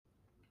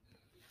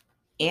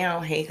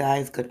And hey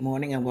guys, good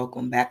morning and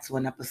welcome back to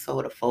an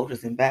episode of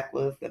Folgers and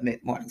Backwards, the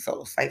Mid Morning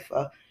Solo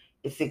Cipher.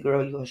 It's your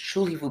girl, yours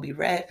truly, Ruby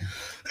Red.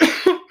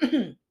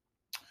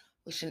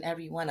 Wishing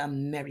everyone a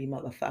merry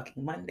motherfucking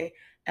Monday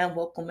and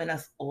welcoming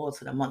us all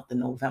to the month of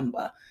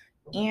November.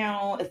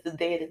 It's the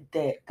Day of the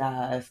Dead,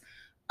 guys.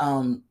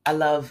 I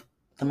love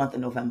the month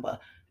of November.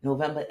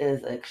 November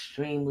is an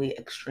extremely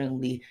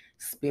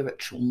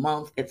spiritual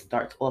month. It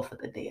starts off with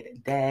the Day of the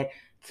Dead.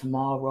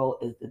 Tomorrow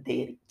is the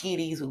Day of the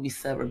Giddies, where we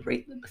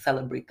celebrate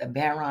the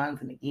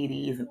Barons and the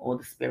Giddies and all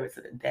the spirits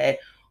of the dead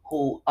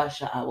who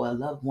usher our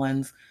loved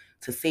ones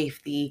to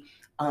safety.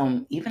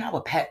 Even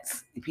our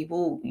pets.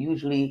 People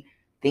usually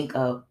think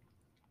of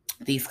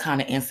these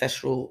kind of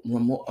ancestral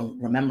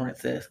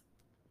remembrances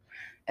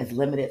as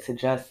limited to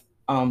just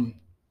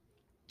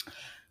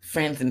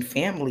friends and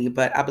family,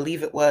 but I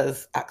believe it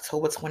was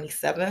October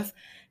 27th.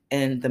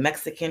 And the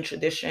Mexican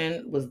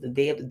tradition was the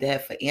Day of the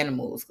Dead for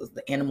animals because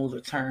the animals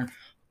return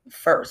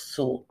first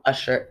to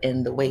usher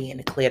in the way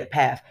and to clear the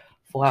path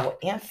for our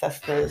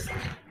ancestors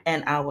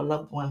and our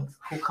loved ones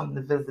who come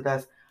to visit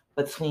us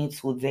between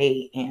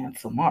today and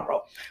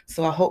tomorrow.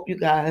 So I hope you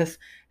guys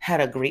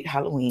had a great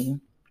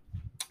Halloween.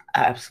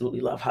 I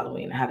absolutely love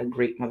Halloween. I had a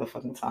great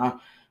motherfucking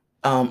time.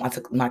 I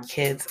took my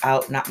kids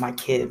out, not my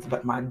kids,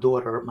 but my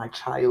daughter, my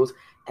child,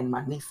 and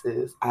my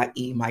nieces,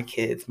 i.e., my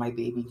kids, my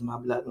babies, my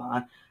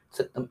bloodline.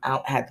 Took them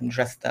out, had them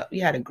dressed up. We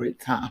had a great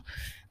time.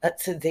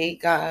 Today,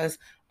 guys,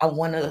 I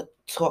want to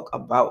talk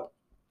about,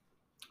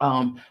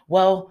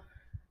 well,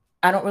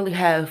 I don't really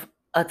have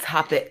a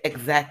topic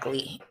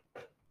exactly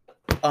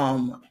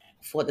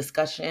for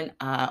discussion.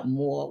 I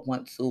more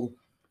want to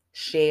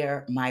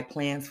share my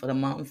plans for the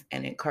month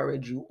and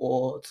encourage you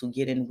all to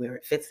get in where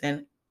it fits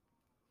in.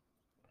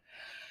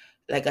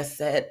 Like I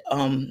said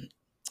in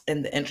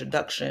the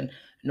introduction,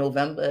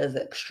 November is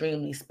an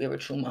extremely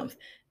spiritual month,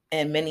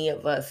 and many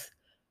of us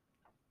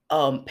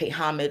pay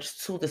homage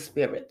to the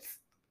spirits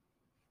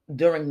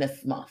during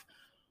this month.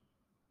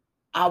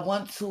 I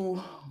want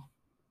to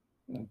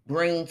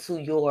bring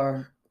to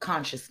your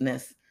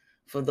consciousness,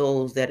 for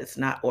those that it's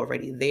not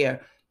already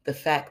there, the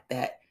fact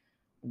that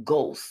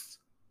ghosts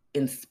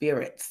and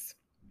spirits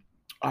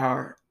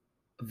are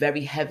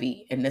very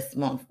heavy in this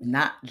month,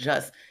 not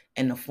just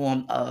in the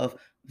form of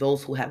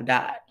those who have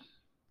died.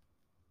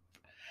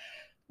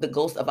 The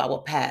ghosts of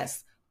our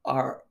past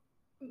are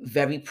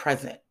very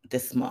present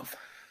this month.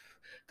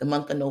 The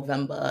month of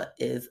November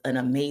is an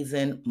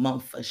amazing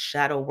month for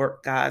shadow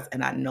work, guys.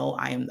 And I know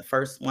I am the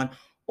first one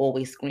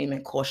always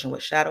screaming caution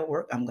with shadow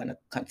work. I'm going to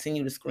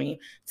continue to scream,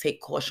 take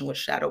caution with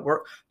shadow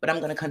work, but I'm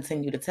going to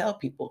continue to tell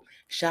people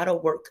shadow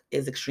work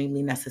is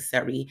extremely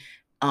necessary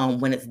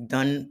when it's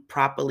done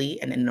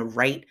properly and in the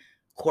right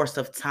course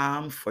of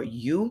time for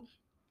you.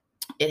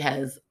 It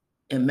has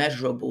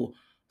immeasurable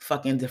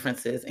fucking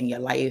differences in your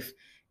life,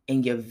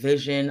 in your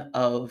vision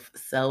of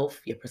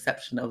self, your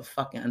perception of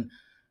fucking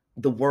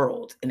the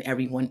world and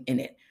everyone in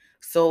it.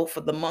 So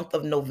for the month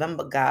of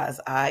November, guys,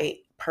 I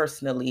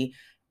personally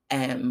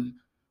am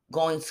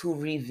going to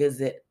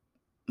revisit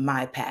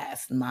my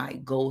past, my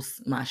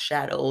ghosts, my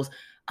shadows.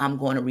 I'm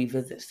going to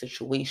revisit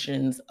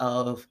situations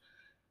of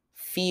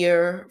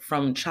fear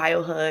from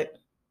childhood,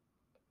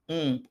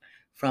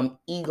 from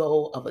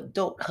ego of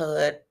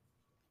adulthood.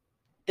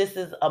 This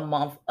is a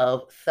month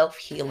of self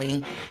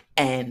healing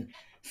and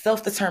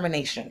self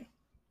determination.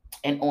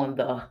 And on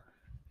the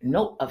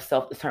note of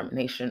self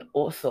determination,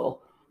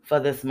 also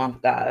for this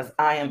month, guys,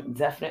 I am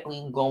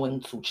definitely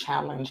going to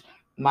challenge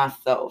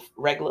myself.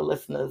 Regular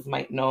listeners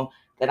might know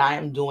that I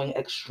am doing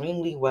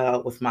extremely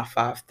well with my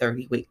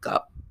 5:30 wake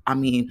up. I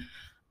mean,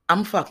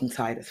 I'm fucking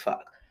tired as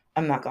fuck.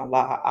 I'm not gonna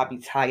lie, I be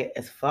tired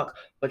as fuck.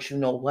 But you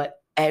know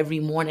what? Every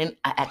morning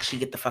I actually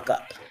get the fuck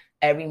up.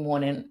 Every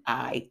morning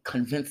I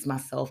convince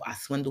myself, I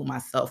swindle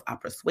myself, I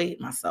persuade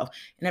myself.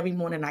 And every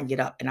morning I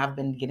get up and I've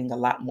been getting a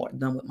lot more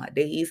done with my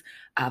days.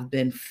 I've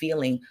been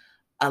feeling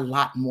a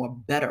lot more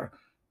better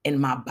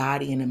in my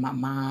body and in my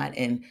mind.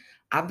 And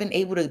I've been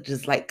able to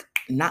just like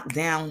knock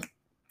down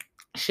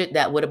shit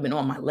that would have been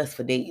on my list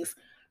for days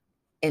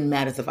in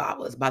matters of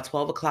hours. By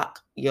 12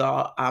 o'clock,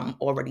 y'all, I'm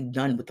already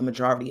done with the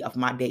majority of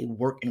my day,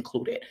 work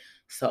included.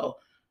 So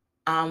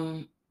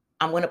I'm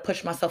going to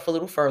push myself a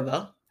little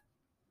further.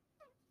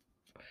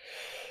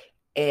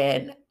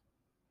 And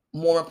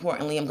more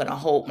importantly, I'm going to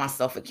hold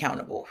myself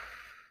accountable.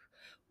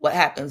 What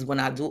happens when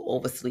I do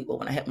oversleep or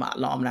when I hit my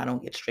alarm and I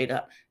don't get straight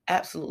up?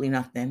 Absolutely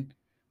nothing.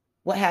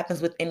 What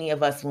happens with any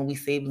of us when we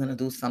say we're going to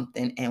do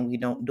something and we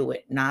don't do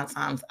it? 9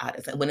 times out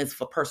of 10, when it's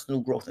for personal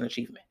growth and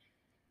achievement,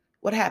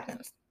 what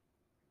happens?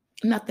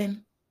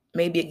 Nothing.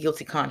 Maybe a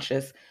guilty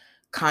conscience.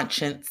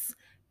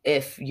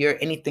 If you're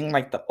anything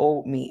like the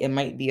old me, it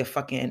might be a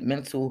fucking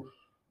mental,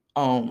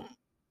 um,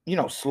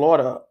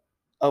 slaughter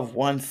of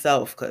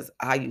oneself. Because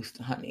I used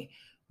to, honey,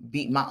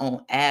 beat my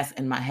own ass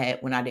in my head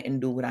when I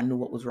didn't do what I knew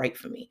what was right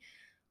for me.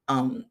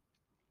 Um,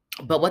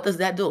 but what does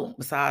that do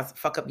besides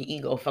fuck up your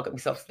ego, fuck up your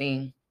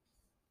self-esteem,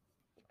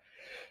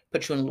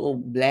 put you in a little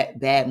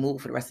bad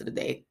mood for the rest of the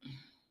day?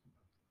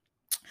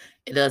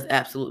 It does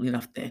absolutely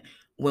nothing.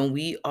 when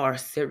we are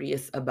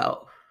serious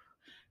about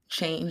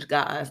change,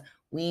 guys,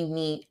 we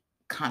need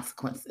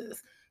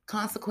consequences.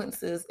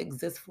 Consequences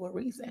exist for a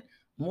reason,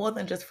 more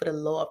than just for the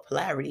law of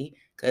polarity,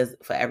 because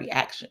for every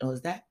action, oh,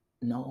 is that?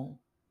 No.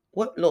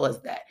 What law is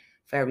that?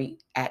 For every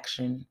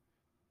action,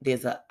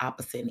 there's an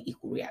opposite and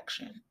equal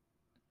reaction.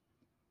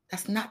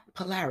 That's not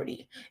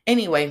polarity.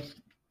 Anyway,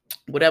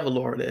 whatever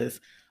law it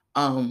is,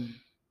 um,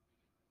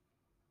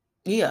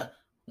 yeah,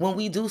 when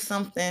we do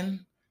something,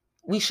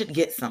 we should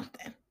get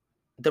something.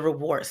 The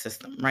reward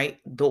system, right?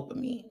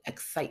 Dopamine,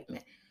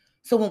 excitement.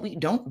 So when we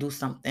don't do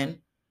something,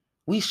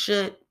 we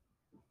should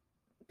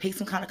pay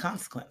some kind of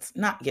consequence,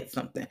 not get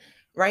something,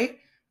 right?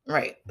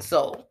 Right.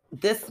 So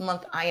this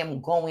month I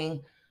am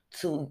going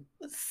to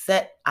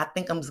set, I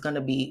think I'm just going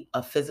to be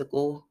a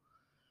physical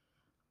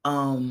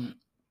um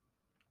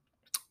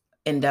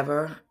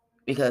endeavor,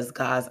 because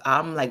guys,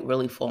 I'm like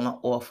really falling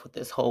off with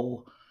this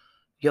whole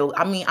yoga.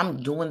 I mean,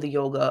 I'm doing the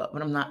yoga,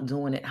 but I'm not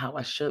doing it how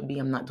I should be.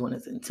 I'm not doing it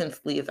as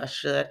intensely as I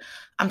should.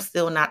 I'm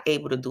still not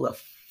able to do a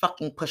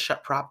fucking push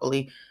up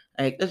properly.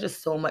 Like, there's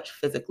just so much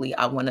physically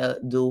I want to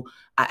do.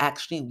 I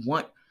actually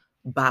want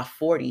by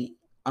 40,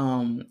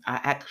 I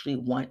actually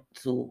want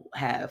to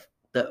have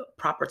the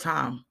proper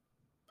time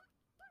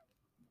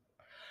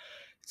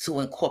to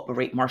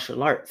incorporate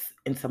martial arts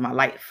into my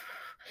life.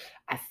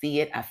 I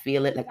see it, I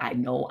feel it, like I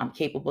know I'm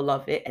capable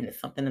of it, and it's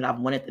something that I've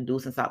wanted to do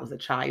since I was a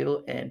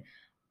child. And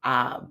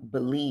I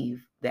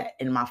believe that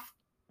in my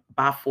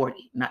by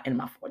 40, not in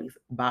my 40s,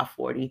 by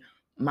 40,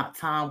 my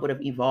time would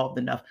have evolved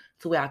enough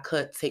to where I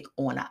could take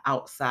on an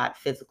outside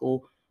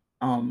physical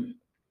um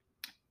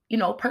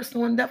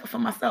personal endeavor for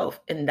myself.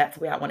 And that's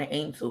where I want to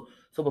aim to.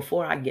 So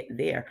before I get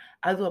there,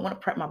 I want to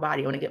prep my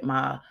body. I want to get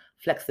my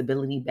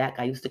flexibility back.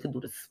 I used to could do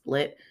the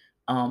split.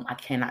 I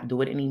cannot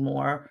do it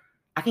anymore.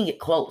 I can get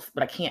close,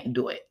 but I can't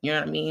do it. You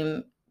know what I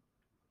mean?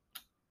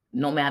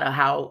 No matter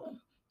how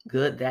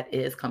good that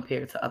is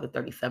compared to other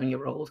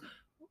 37-year-olds,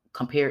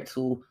 compared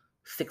to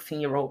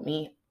 16-year-old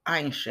me, I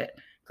ain't shit.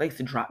 I used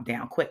to drop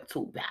down quick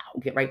too. Bow,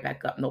 get right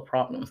back up, no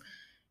problems.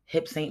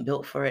 Hips ain't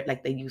built for it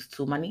like they used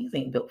to. My knees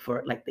ain't built for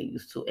it like they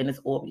used to. And it's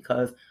all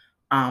because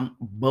I'm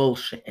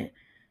bullshitting.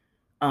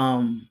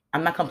 I'm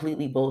not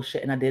completely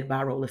bullshitting. I did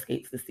buy roller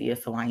skates this year,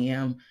 so I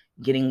am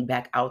getting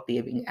back out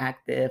there, being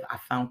active. I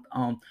found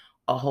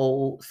a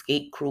whole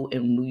skate crew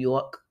in New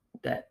York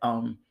that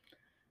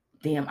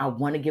damn, I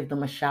want to give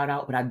them a shout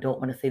out, but I don't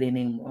want to say their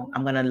name wrong.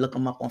 I'm gonna look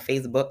them up on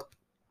Facebook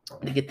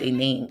to get their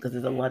name, because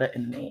there's a letter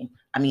in the name.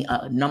 I mean,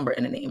 a number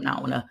in the name. Now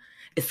I want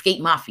to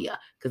Skate Mafia,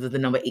 because it's the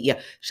number 8. Yeah,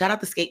 shout out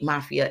to Skate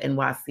Mafia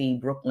NYC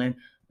Brooklyn.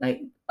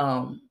 Like,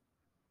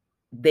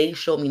 they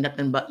showed me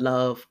nothing but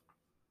love.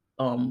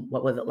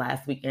 What was it,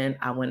 last weekend?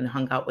 I went and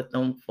hung out with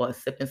them for a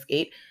sip and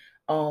skate.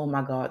 Oh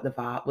my God, the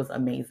vibe was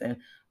amazing.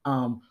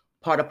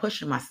 Part of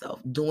pushing myself,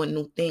 doing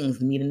new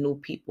things, meeting new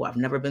people. I've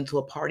never been to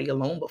a party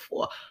alone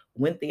before.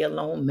 Went there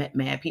alone, met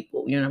mad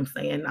people. You know what I'm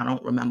saying? I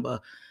don't remember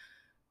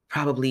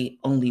probably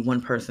only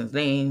one person's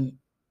name,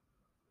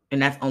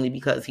 and that's only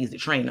because he's the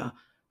trainer.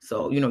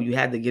 So, you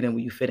had to get in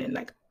where you fit in.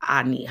 Like,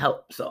 I need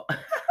help. So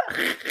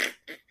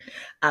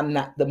I'm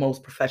not the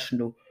most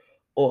professional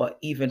or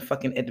even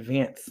fucking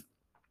advanced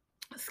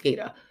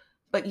skater.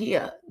 But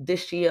yeah,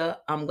 this year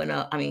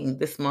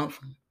this month,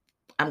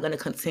 I'm gonna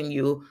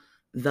continue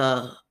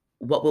the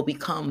what will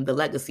become the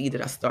legacy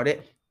that I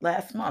started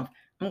last month.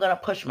 I'm gonna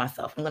push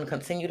myself. I'm gonna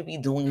continue to be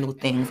doing new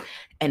things.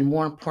 And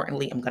more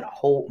importantly, I'm gonna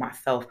hold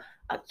myself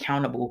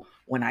accountable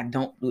when I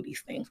don't do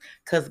these things.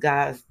 Because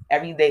guys,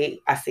 every day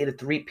I say the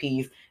 3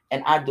 P's,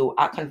 and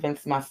I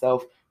convince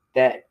myself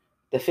that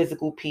the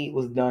physical P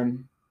was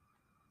done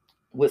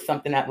with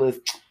something that was,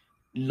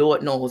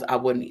 Lord knows I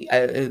wouldn't.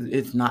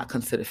 It's not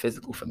considered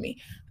physical for me.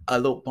 A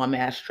little bum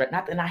ass stretch.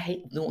 Not that I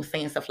hate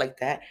saying stuff like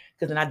that,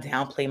 because then I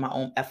downplay my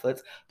own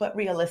efforts. But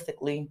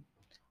realistically,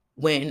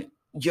 when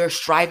you're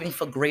striving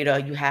for greater,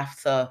 you have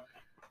to,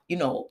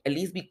 at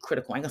least be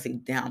critical. I ain't gonna say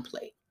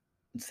downplay.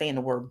 Saying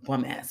the word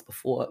bum ass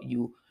before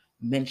you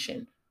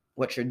mention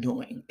what you're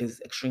doing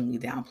is extremely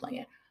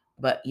downplaying.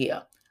 But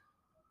yeah,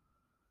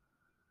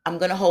 I'm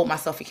gonna hold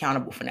myself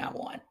accountable from now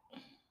on.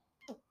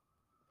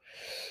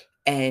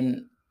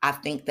 And I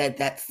think that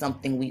that's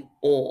something we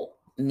all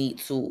need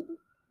to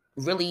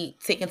really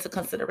take into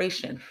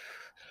consideration.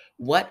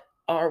 What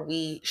are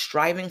we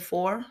striving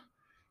for?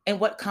 And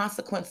what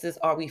consequences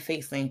are we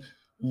facing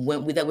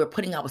that we're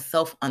putting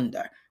ourselves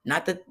under?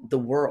 Not the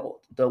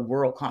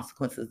world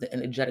consequences, the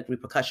energetic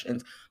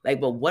repercussions, like,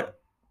 but what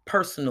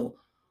personal,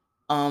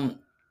 um,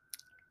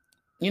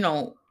 you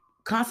know,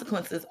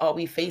 consequences are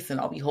we facing?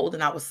 Are we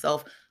holding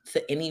ourselves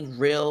to any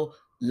real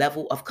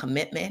level of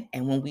commitment?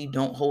 And when we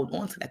don't hold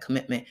on to that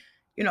commitment,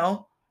 you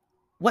know,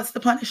 what's the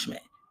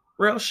punishment?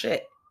 Real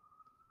shit.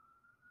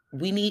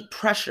 We need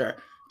pressure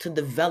to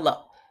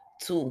develop,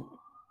 to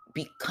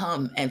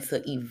become, and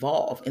to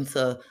evolve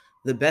into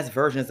the best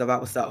versions of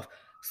ourselves.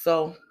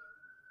 So,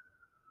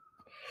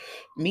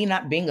 me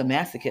not being a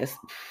masochist,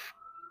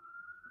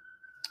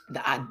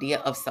 the idea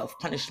of self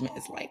punishment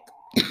is like,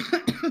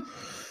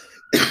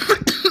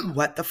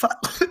 what the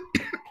fuck?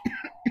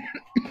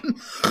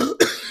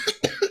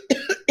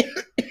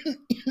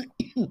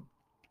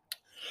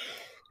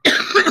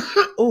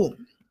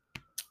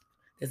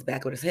 it's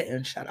Backwoods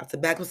Hitting. Shout out to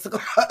Backwoods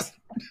Cigars.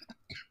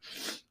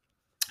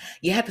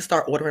 You have to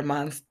start ordering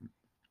mine.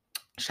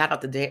 Shout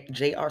out to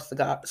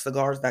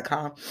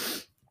jrcigars.com.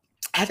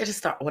 I had to just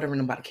start ordering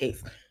them by the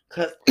case.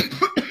 Because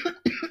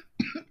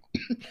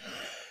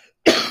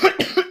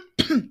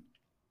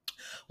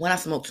when I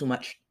smoke too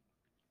much.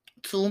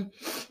 Two,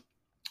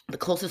 the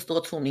closest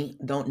store to me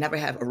don't never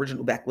have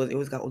original backwoods. They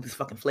always got all these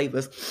fucking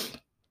flavors.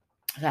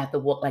 I have to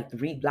walk like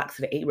 3 blocks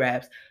to the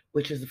Arabs,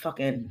 which is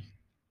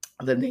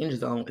the danger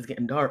zone. Is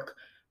getting dark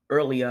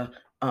earlier.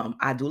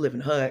 I do live in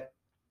the hood.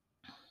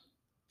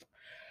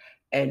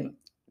 And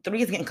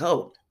 3 is getting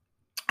cold.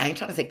 I ain't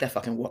trying to take that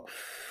fucking walk.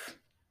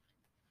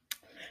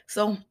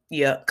 So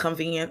yeah,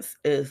 convenience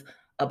is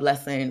a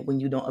blessing when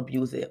you don't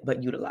abuse it,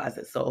 but utilize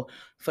it. So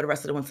for the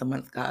rest of the winter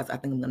months, guys, I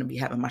think I'm gonna be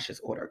having my shits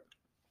ordered.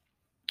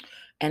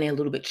 And they're a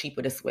little bit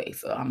cheaper this way.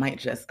 So I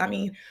might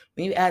when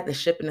you add the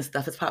shipping and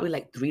stuff, it's probably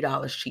like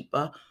 $3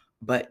 cheaper.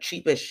 But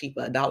cheaper is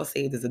cheaper. $1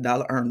 saved is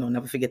 $1 earned. Don't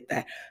never forget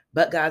that.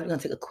 But guys, we're gonna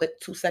take a quick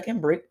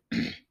 2-second break.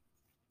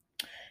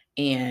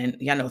 And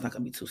y'all know it's not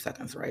gonna be 2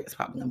 seconds, right? It's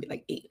probably gonna be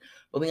like 8.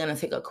 But we're gonna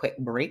take a quick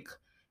break.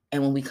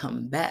 And when we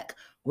come back,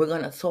 we're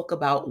gonna talk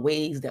about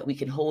ways that we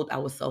can hold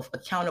ourselves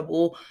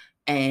accountable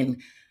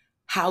and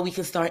how we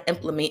can start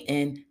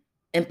implementing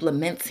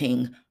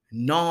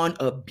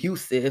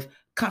non-abusive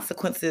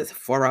consequences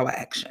for our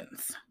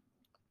actions.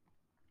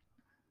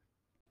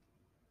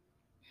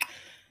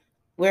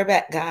 We're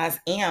back, guys,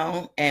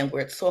 and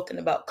we're talking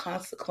about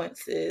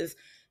consequences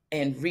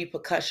and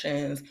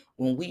repercussions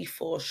when we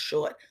fall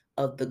short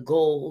of the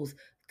goals,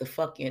 the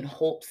fucking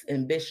hopes,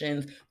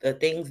 ambitions, the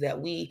things that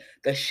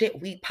the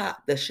shit we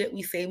pop, the shit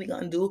we say we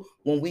gonna do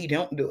when we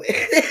don't do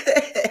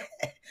it.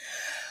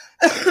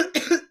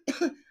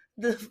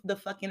 the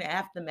fucking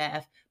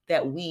aftermath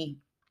that we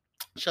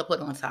should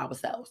put onto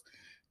ourselves.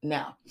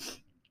 Now,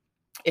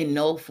 in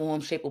no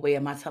form, shape, or way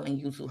am I telling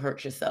you to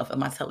hurt yourself.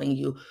 Am I telling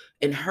you,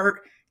 and hurt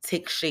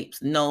takes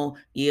shapes. No,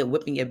 yeah,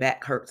 whipping your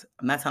back hurts.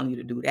 I'm not telling you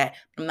to do that.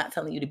 I'm not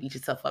telling you to beat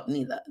yourself up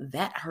neither.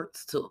 That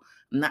hurts too.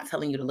 I'm not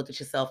telling you to look at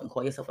yourself and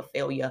call yourself a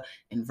failure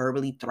and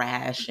verbally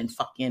thrash and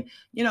fucking,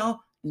 no.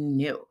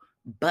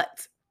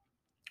 But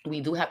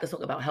we do have to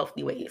talk about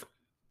healthy ways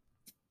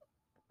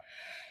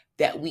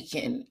that we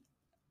can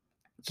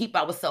keep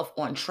ourselves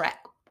on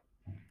track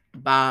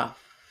by,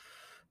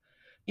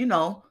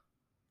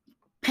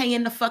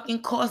 paying the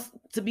fucking cost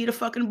to be the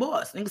fucking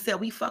boss. Nigga said,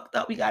 we fucked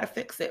up, we gotta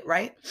fix it,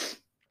 right?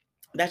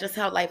 That's just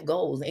how life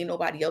goes. Ain't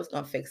nobody else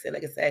gonna fix it.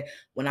 Like I said,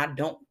 when I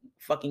don't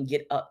fucking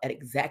get up at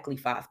exactly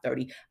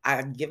 5:30,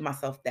 I give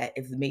myself that.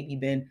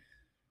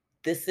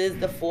 This is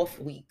the 4th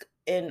week.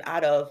 And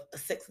out of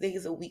 6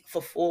 days a week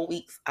for 4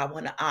 weeks, I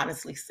want to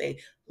honestly say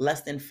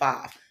less than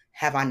 5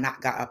 have I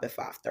not got up at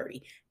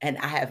 5:30. And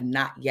I have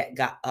not yet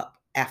got up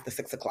after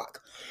 6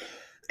 o'clock.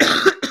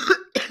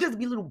 Just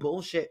be a little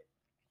bullshit.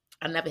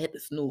 I never hit the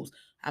snooze.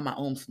 I have my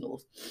own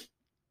snooze.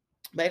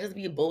 But it just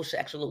be a bullshit,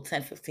 extra little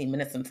 10, 15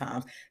 minutes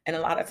sometimes. And a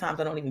lot of times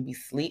I don't even be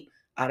asleep.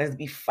 I just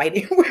be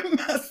fighting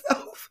with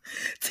myself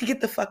to get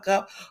the fuck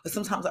up. Or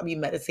sometimes I'll be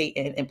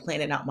meditating and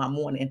planning out my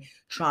morning,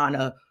 trying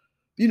to,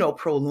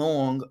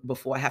 prolong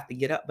before I have to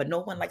get up. But no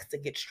one likes to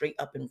get straight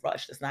up and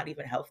rush. It's not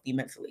even healthy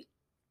mentally.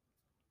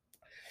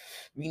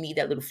 We need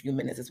that little few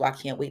minutes. That's why I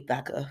can't wait that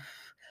I could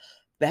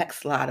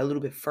backslide a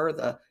little bit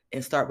further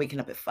and start waking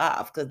up at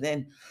 5. Because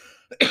then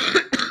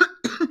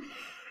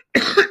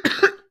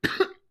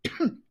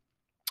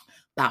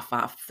by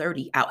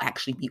 5:30, I'll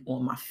actually be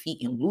on my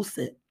feet and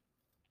lucid.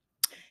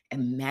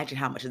 Imagine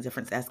how much a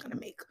difference that's going to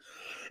make.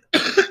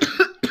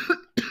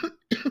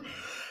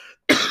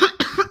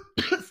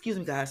 Excuse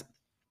me, guys.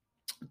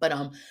 But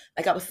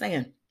like I was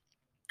saying,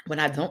 when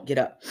I don't get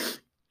up,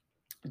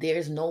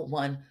 there's no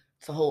one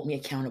to hold me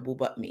accountable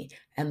but me.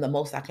 And the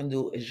most I can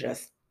do is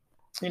just,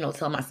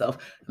 tell myself,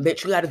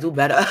 bitch, you got to do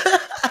better.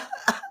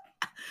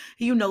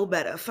 You know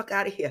better. Fuck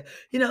out of here.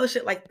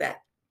 Shit like that.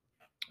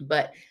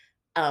 But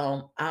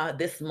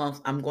this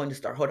month I'm going to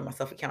start holding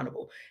myself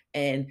accountable,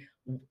 and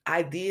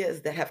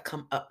ideas that have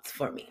come up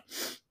for me.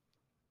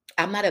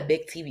 I'm not a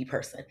big TV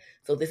person,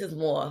 so this is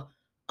more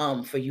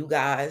for you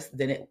guys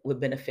than it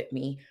would benefit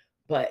me.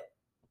 But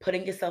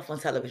putting yourself on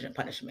television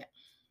punishment.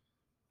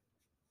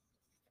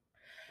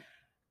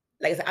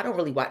 Like I said, I don't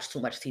really watch too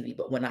much TV,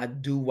 but when I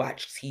do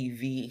watch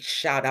TV,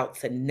 shout out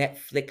to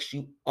Netflix.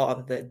 You are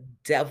the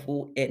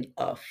devil in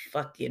a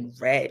fucking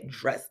red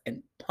dress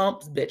and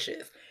pumps,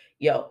 bitches.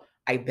 Yo,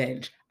 I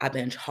binge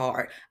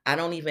hard. I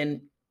don't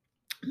even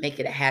make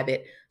it a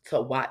habit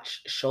to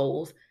watch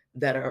shows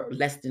that are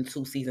less than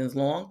 2 seasons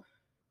long.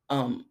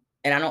 And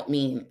I don't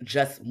mean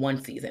just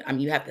 1 season. I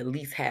mean, you have to at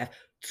least have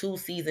 2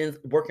 seasons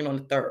working on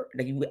the 3rd.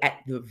 Like, you, at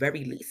the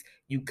very least,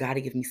 you got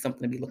to give me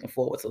something to be looking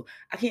forward to.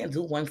 I can't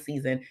do 1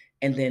 season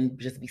and then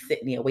just be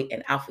sitting there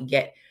waiting. I'll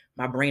forget.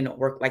 My brain don't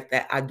work like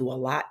that. I do a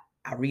lot.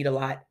 I read a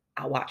lot.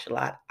 I watch a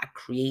lot. I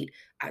create.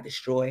 I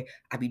destroy.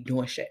 I be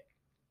doing shit.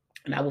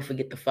 And I will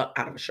forget the fuck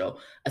out of a show,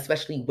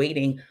 especially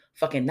waiting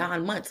fucking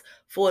 9 months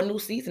for a new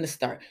season to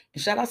start.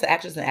 And shout out to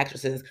actors and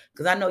actresses,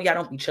 because I know y'all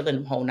don't be chilling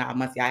them whole 9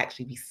 months. Y'all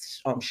actually be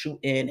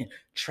shooting and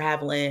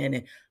traveling,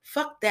 and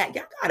fuck that.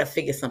 Y'all gotta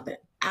figure something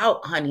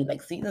out, honey.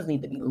 Like, seasons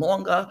need to be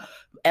longer,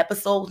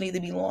 episodes need to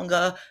be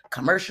longer,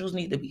 commercials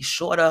need to be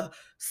shorter,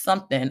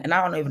 something. And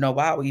I don't even know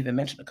why we even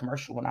mention a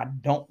commercial when I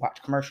don't watch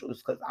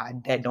commercials, because I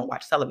dead don't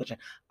watch television.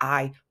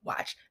 I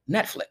watch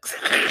Netflix.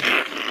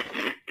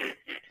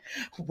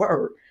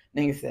 Word.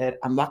 Nigga said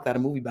I'm locked out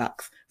of movie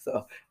box.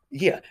 So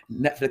yeah,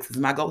 Netflix is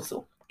my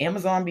go-to.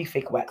 Amazon be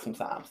fake whack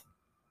sometimes.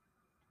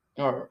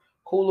 Or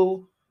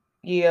Hulu,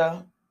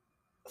 yeah,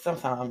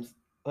 sometimes.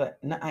 But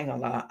I ain't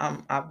gonna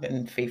lie, I've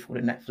been faithful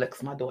to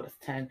Netflix. My daughter's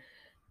 10.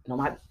 No,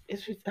 how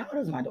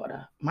old is my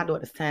daughter? My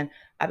daughter's 10.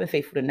 I've been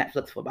faithful to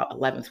Netflix for about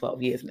 11,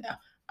 12 years now.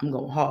 I'm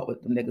going hard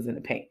with the niggas in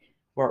the paint.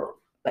 Word.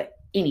 But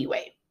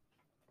anyway,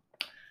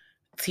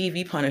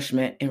 TV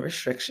punishment and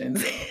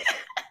restrictions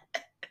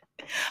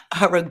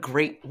are a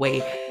great way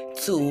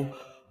to,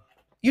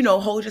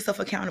 hold yourself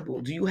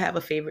accountable. Do you have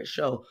a favorite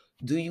show?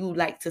 Do you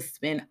like to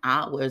spend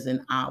hours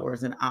and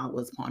hours and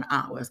hours upon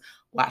hours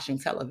watching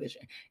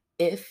television?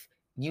 If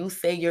you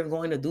say you're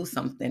going to do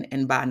something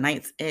and by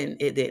night's end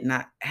it did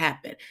not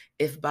happen,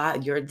 if by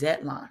your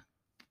deadline,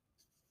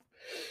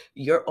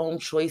 your own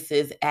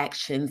choices,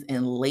 actions,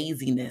 and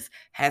laziness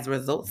has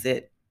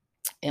resulted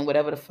in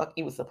whatever the fuck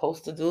you were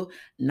supposed to do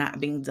not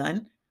being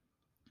done,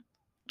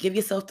 give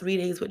yourself 3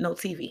 days with no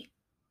TV.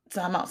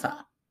 Time out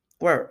time.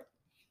 Word.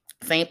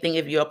 Same thing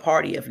if you're a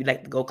party, if you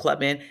like to go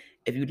clubbing,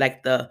 if you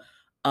like the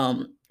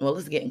well,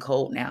 it's getting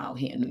cold now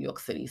here in New York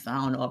City, so I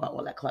don't know about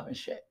all that clubbing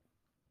shit.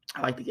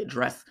 I like to get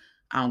dressed.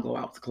 I don't go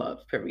out to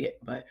clubs, period.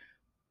 But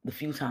the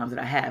few times that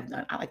I have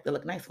done, I like to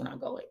look nice when I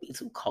go. It'd be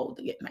too cold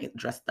to get nice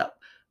dressed up,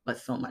 but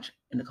so much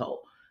in the cold.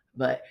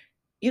 But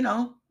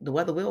the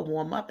weather will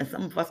warm up, and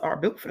some of us are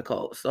built for the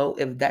cold. So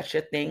if that's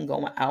your thing,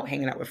 going out,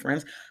 hanging out with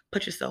friends,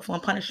 put yourself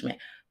on punishment.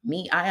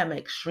 Me, I am an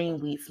extreme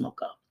weed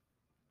smoker.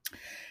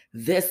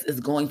 This is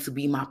going to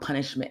be my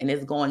punishment, and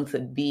it's going to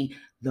be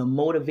the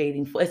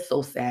motivating for. It's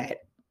so sad.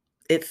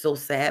 It's so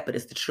sad, but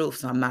it's the truth.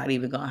 So I'm not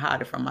even gonna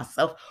hide it from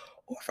myself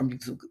or from you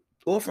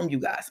or from you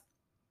guys.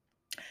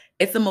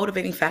 It's a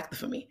motivating factor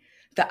for me.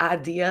 The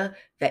idea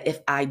that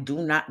if I do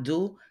not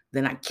do,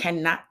 then I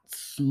cannot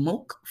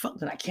smoke. Fuck,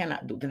 then I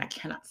cannot do. Then I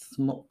cannot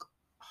smoke.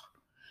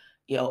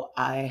 Yo,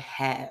 I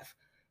have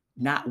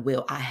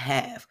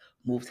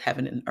moved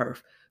heaven and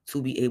earth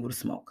to be able to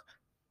smoke.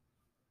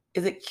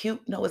 Is it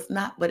cute? No, it's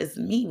not, but it's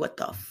me. What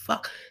the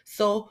fuck?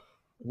 So,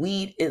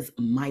 weed is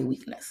my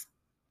weakness.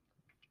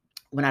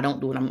 When I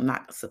don't do what I'm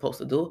not supposed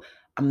to do,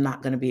 I'm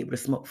not going to be able to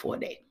smoke for a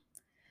day.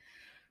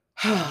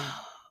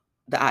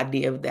 The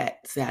idea of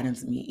that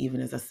saddens me, even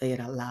as I say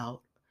it out loud.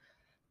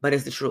 But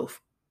it's the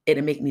truth.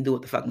 It'll make me do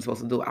what the fuck I'm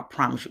supposed to do. I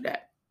promise you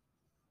that.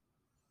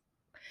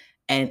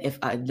 And if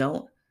I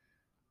don't,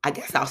 I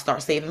guess I'll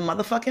start saving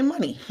motherfucking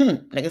money.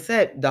 Like I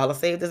said, dollar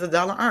saved is a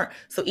dollar earned.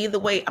 So either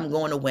way, I'm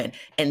going to win.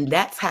 And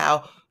that's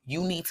how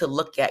you need to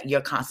look at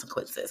your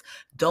consequences.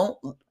 Don't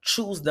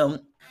choose them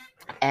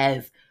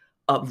as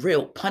a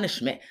real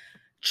punishment.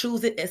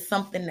 Choose it as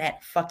something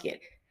that, fuck it.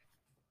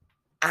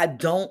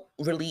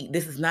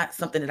 This is not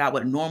something that I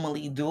would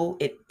normally do.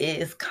 It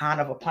is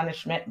kind of a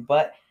punishment,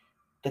 but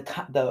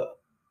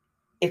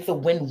it's a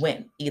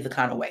win-win either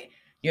kind of way.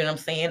 You know what I'm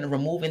saying?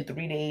 Removing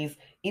 3 days,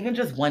 even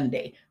just one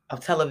day of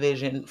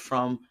television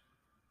from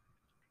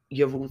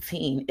your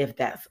routine, if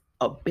that's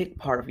a big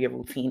part of your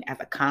routine as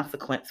a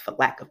consequence for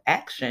lack of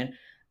action,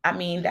 I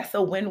mean, that's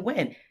a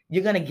win-win.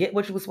 You're going to get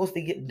what you were supposed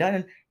to get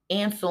done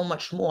and so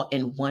much more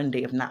in one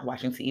day of not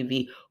watching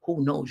TV.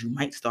 Who knows? You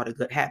might start a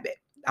good habit.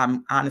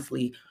 I'm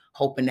honestly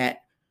hoping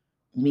that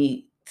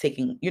me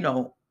taking,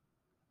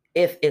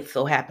 if it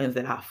so happens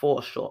that I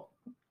fall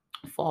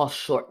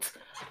short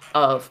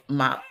of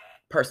my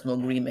personal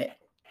agreement,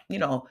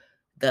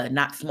 the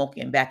not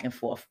smoking back and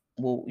forth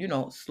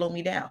will, slow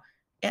me down.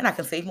 And I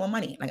can save more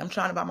money. Like, I'm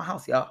trying to buy my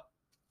house, y'all.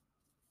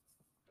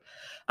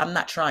 I'm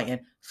not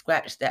trying.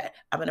 Scratch that.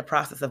 I'm in the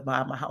process of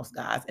buying my house,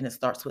 guys, and it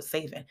starts with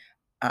saving.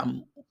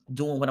 I'm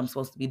doing what I'm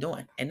supposed to be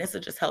doing. And this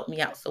will just help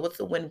me out. So it's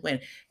a win-win.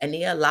 And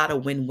there are a lot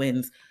of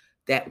win-wins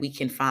that we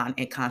can find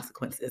in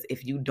consequences.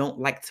 If you don't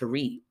like to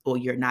read, or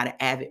you're not an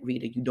avid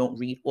reader, you don't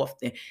read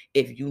often,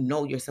 if you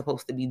know you're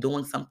supposed to be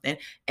doing something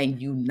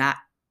and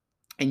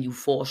you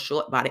fall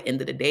short by the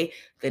end of the day,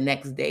 the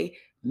next day,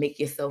 make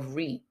yourself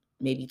read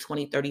maybe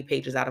 20, 30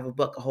 pages out of a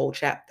book, a whole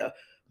chapter,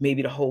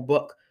 maybe the whole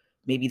book.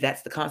 Maybe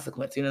that's the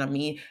consequence. You know what I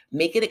mean?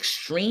 Make it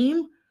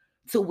extreme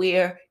to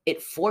where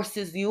it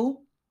forces you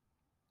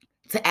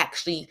to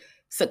actually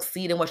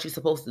succeed in what you're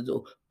supposed to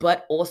do,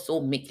 but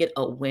also make it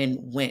a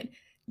win-win.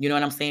 You know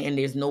what I'm saying?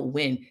 There's no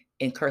win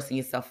in cursing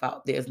yourself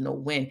out. There's no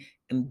win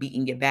in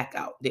beating your back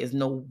out. There's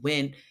no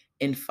win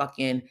in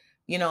fucking,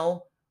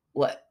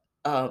 what?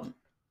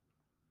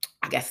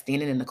 I guess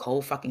standing in the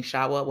cold fucking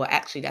shower. Well,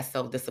 actually, that's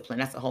self-discipline.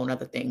 That's a whole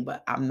nother thing,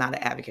 but I'm not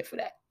an advocate for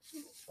that.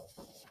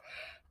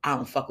 I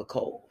don't fuck with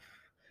cold.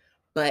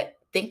 But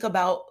think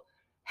about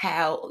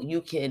how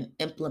you can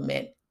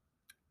implement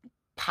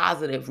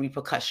positive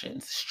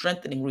repercussions,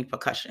 strengthening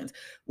repercussions.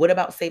 What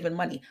about saving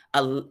money?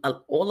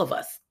 All of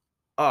us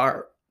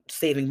are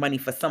saving money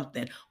for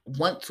something,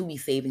 want to be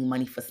saving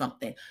money for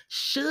something,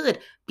 should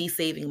be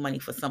saving money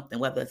for something,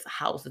 whether it's a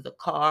house, it's a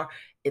car,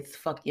 it's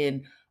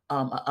fucking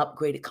an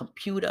upgraded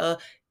computer,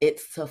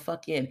 it's to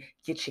fucking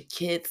get your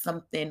kids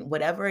something,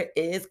 whatever it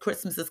is.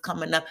 Christmas is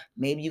coming up.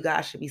 Maybe you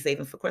guys should be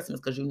saving for Christmas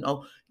because you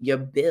know your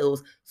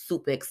bills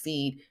super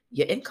exceed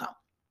your income.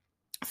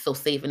 So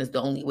saving is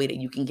the only way that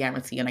you can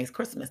guarantee a nice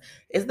Christmas.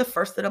 It's the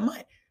first of the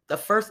month, the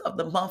first of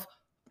the month,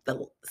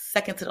 the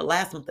second to the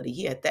last month of the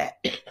year at that.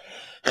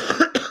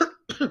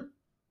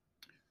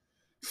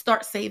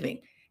 Start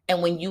saving.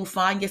 And when you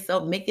find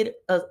yourself, make it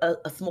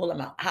a small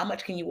amount. How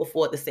much can you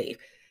afford to save?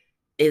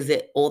 Is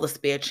it all the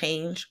spare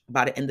change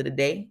by the end of the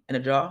day in a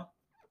jar?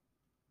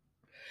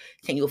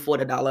 Can you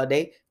afford $1 a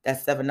day?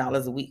 That's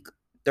 $7 a week.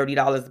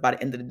 $30 by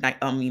the end of the night.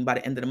 By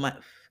the end of the month.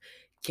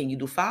 Can you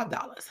do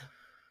 $5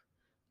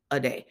 a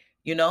day?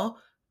 You know,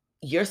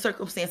 your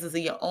circumstances are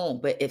your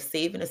own. But if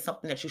saving is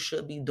something that you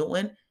should be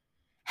doing,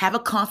 have a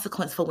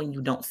consequence for when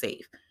you don't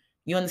save.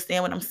 You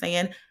understand what I'm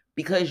saying?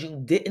 Because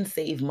you didn't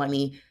save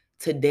money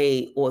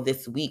today or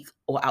this week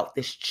or out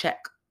this check.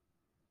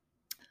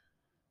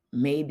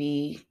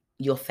 Maybe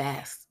you'll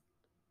fast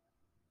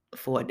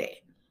for a day.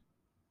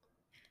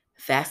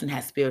 Fasting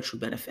has spiritual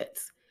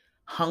benefits.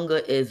 Hunger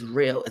is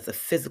real. It's a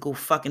physical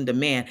fucking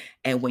demand.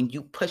 And when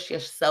you push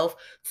yourself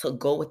to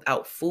go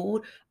without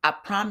food, I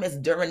promise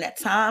during that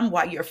time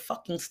while you're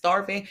fucking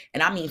starving,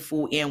 and I mean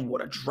food and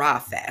water, dry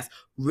fast,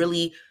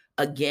 really,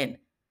 again,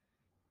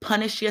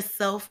 punish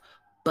yourself,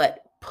 but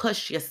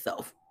push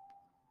yourself.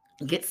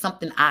 Get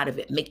something out of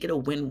it. Make it a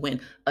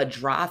win-win. A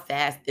dry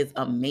fast is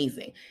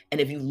amazing. And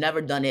if you've never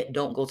done it,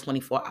 don't go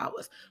 24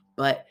 hours.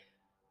 But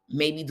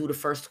maybe do the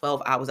first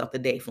 12 hours of the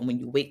day from when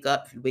you wake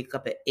up. If you wake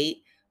up at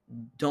 8,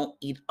 don't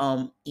eat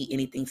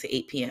anything to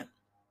 8 p.m.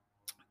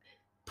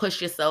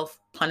 Push yourself,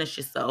 punish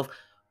yourself,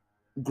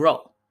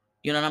 grow.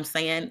 You know what I'm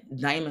saying?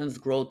 Diamonds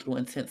grow through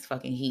intense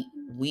fucking heat.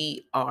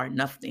 We are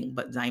nothing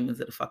but diamonds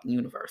of the fucking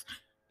universe.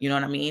 You know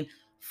what I mean?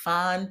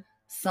 Find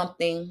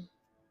something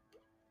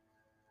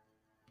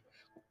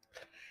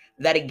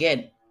that,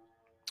 again,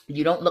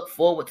 you don't look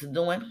forward to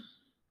doing,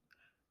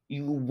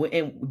 you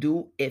wouldn't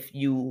do if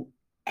you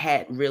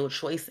had real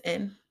choice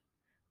in,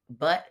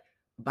 but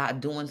by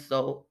doing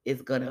so,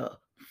 it's gonna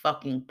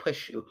fucking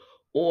push you.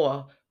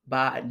 Or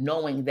by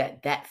knowing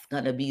that that's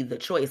gonna be the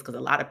choice, because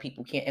a lot of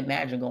people can't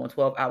imagine going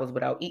 12 hours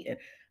without eating.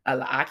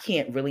 I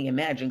can't really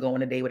imagine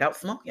going a day without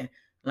smoking.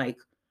 Like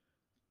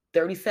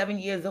 37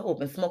 years old,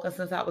 been smoking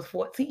since I was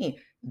 14.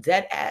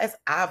 Dead ass,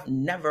 I've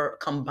never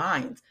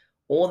combined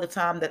all the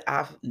time that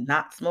I've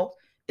not smoked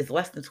is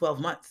less than 12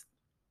 months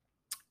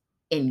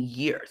in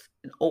years,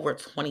 in over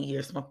 20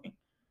 years smoking,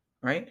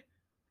 right?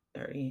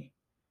 30,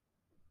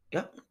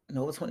 yep, in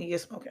over 20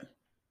 years smoking.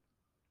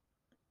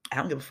 I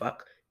don't give a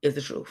fuck. Is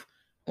the truth.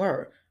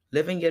 Word.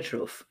 Living your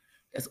truth.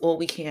 That's all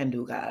we can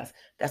do, guys.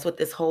 That's what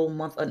this whole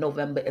month of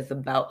November is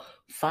about.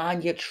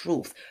 Find your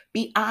truth.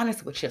 Be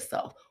honest with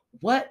yourself.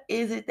 What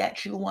is it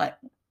that you want?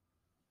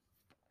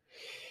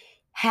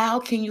 How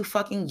can you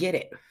fucking get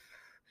it?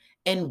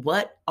 And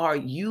what are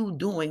you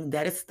doing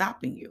that is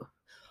stopping you?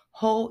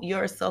 Hold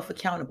yourself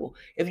accountable.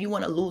 If you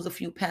want to lose a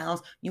few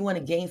pounds, you want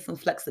to gain some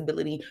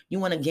flexibility, you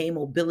want to gain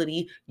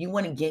mobility, you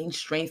want to gain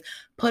strength,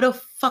 put a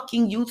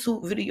fucking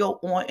YouTube video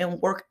on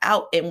and work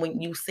out. And when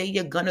you say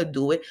you're gonna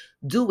do it,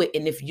 do it.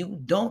 And if you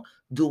don't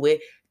do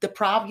it,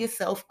 deprive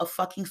yourself of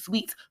fucking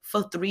sweets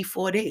for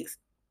 3-4 days.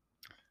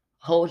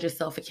 Hold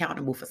yourself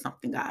accountable for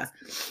something, guys.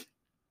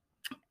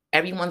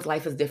 Everyone's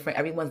life is different.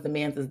 Everyone's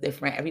demands is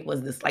different.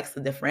 Everyone's dislikes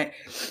are different.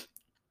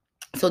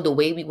 So the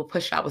way we will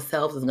push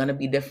ourselves is going to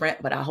be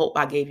different, but I hope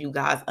I gave you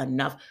guys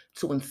enough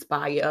to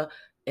inspire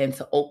and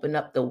to open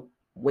up the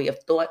way of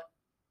thought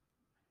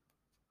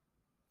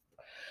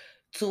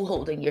to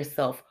holding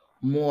yourself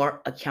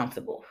more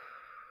accountable.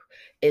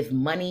 If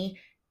money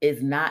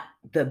is not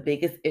the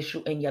biggest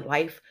issue in your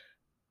life,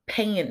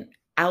 paying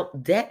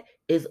out debt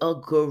is a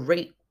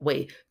great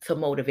way to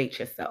motivate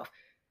yourself.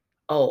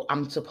 Oh,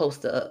 I'm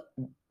supposed to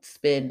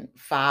spend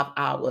 5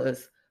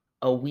 hours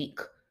a week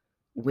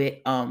with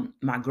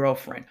my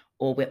girlfriend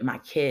or with my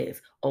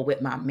kids or with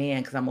my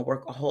man because I'm a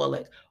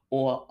workaholic,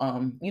 or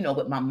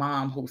with my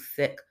mom who's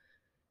sick.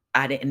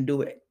 I didn't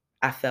do it.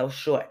 I fell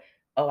short.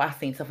 Oh, I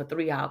seen stuff for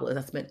 3 hours.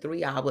 I spent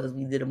 3 hours.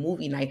 We did a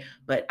movie night,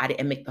 but I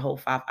didn't make the whole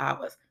 5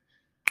 hours.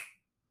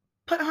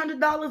 Put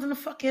 $100 in the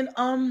fucking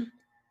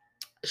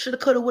shoulda,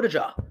 coulda, woulda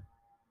jar.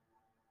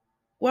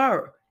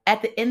 Word.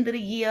 At the end of the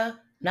year,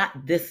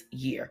 not this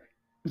year,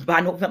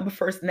 by November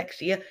 1st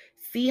next year,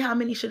 see how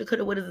many shoulda,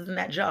 coulda, wouldas is in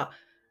that jar.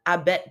 I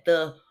bet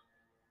the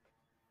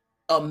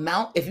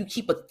amount, if you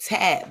keep a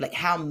tab, like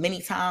how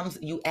many times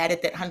you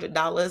added that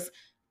 $100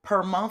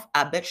 per month,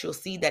 I bet you'll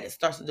see that it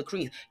starts to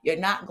decrease. You're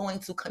not going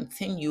to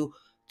continue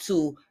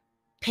to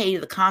pay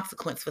the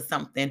consequence for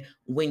something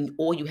when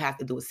all you have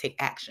to do is take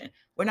action.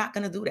 We're not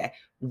going to do that.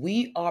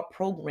 We are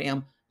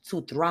programmed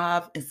to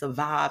thrive and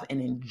survive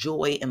and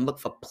enjoy and look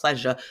for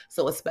pleasure.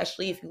 So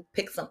especially if you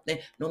pick something,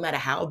 no matter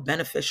how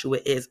beneficial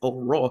it is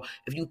overall,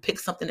 if you pick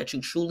something that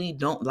you truly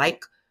don't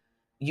like,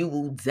 you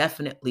will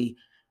definitely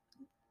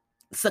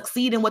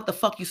succeed in what the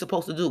fuck you're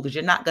supposed to do, because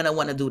you're not going to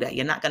want to do that.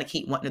 You're not going to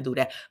keep wanting to do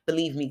that.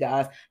 Believe me,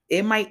 guys,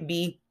 it might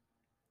be,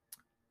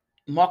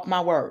 mark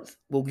my words,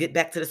 we'll get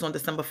back to this on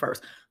December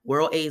 1st,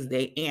 World AIDS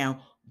Day,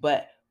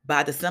 but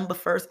by December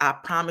 1st, I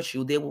promise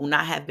you, there will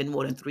not have been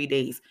more than 3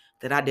 days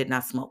that I did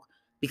not smoke.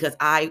 Because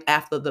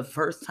after the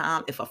first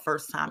time, if a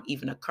first time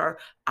even occur,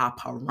 I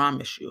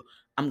promise you,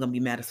 I'm going to be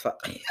mad as fuck.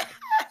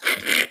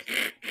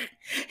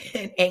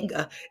 And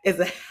anger is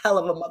a hell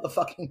of a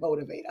motherfucking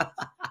motivator.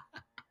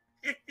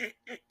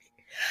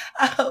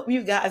 I hope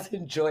you guys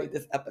enjoyed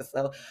this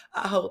episode.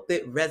 I hope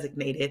it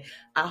resonated.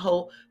 I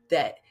hope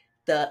that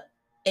the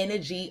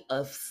energy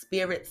of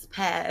spirits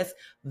past,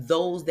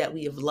 those that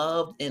we have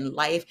loved in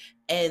life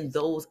and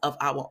those of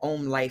our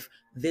own life,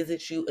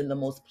 visit you in the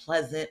most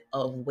pleasant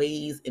of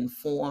ways and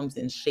forms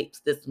and shapes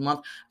this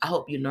month. I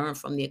hope you learn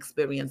from the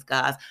experience,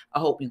 guys. I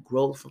hope you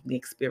grow from the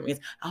experience.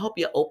 I hope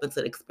you're open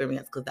to the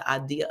experience, because the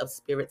idea of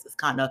spirits is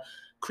kind of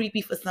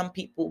creepy for some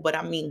people, but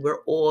I mean,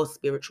 we're all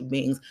spiritual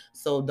beings,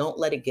 so don't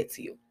let it get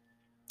to you.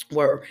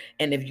 Word.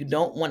 And if you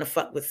don't want to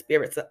fuck with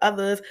spirits of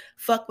others,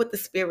 fuck with the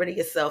spirit of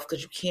yourself,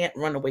 because you can't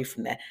run away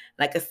from that.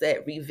 Like I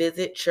said,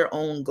 revisit your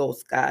own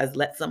ghosts, guys.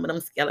 Let some of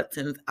them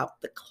skeletons out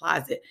the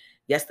closet.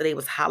 Yesterday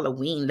was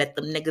Halloween. Let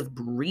them niggas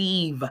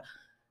breathe.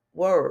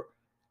 Word.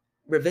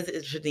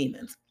 Revisit your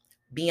demons.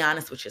 Be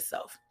honest with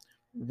yourself.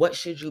 What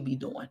should you be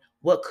doing?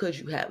 What could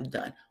you have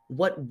done?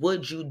 What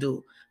would you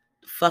do?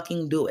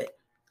 Fucking do it.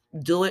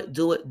 Do it,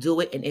 do it,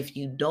 do it. And if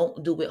you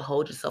don't do it,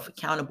 hold yourself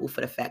accountable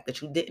for the fact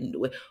that you didn't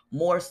do it,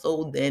 more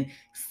so than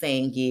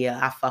saying, yeah,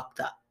 I fucked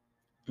up,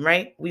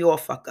 right? We all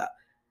fuck up.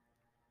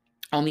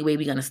 Only way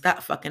we're going to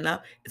stop fucking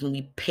up is when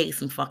we pay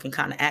some fucking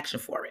kind of action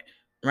for it,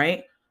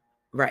 right?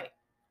 Right.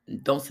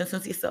 Don't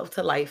sentence yourself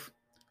to life.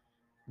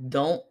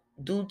 Don't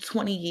do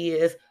 20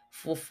 years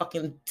for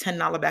fucking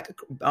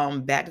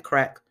 $10 bag of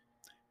crack,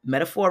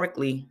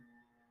 metaphorically.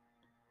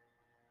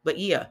 But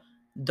yeah,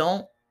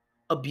 don't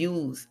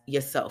abuse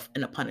yourself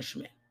in a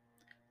punishment.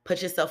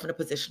 Put yourself in a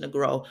position to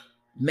grow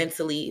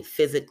mentally,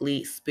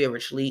 physically,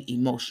 spiritually,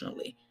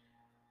 emotionally.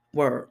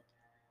 Word.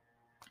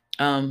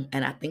 And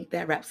I think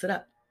that wraps it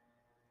up.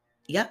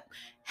 Yep.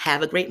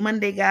 Have a great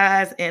Monday,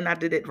 guys. And I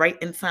did it right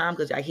in time,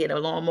 because I hear the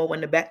lawnmower in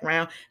the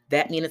background.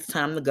 That means it's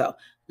time to go.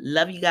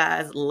 Love you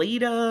guys.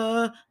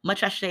 Later.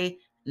 Much ashe.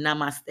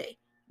 Namaste.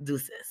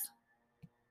 Deuces.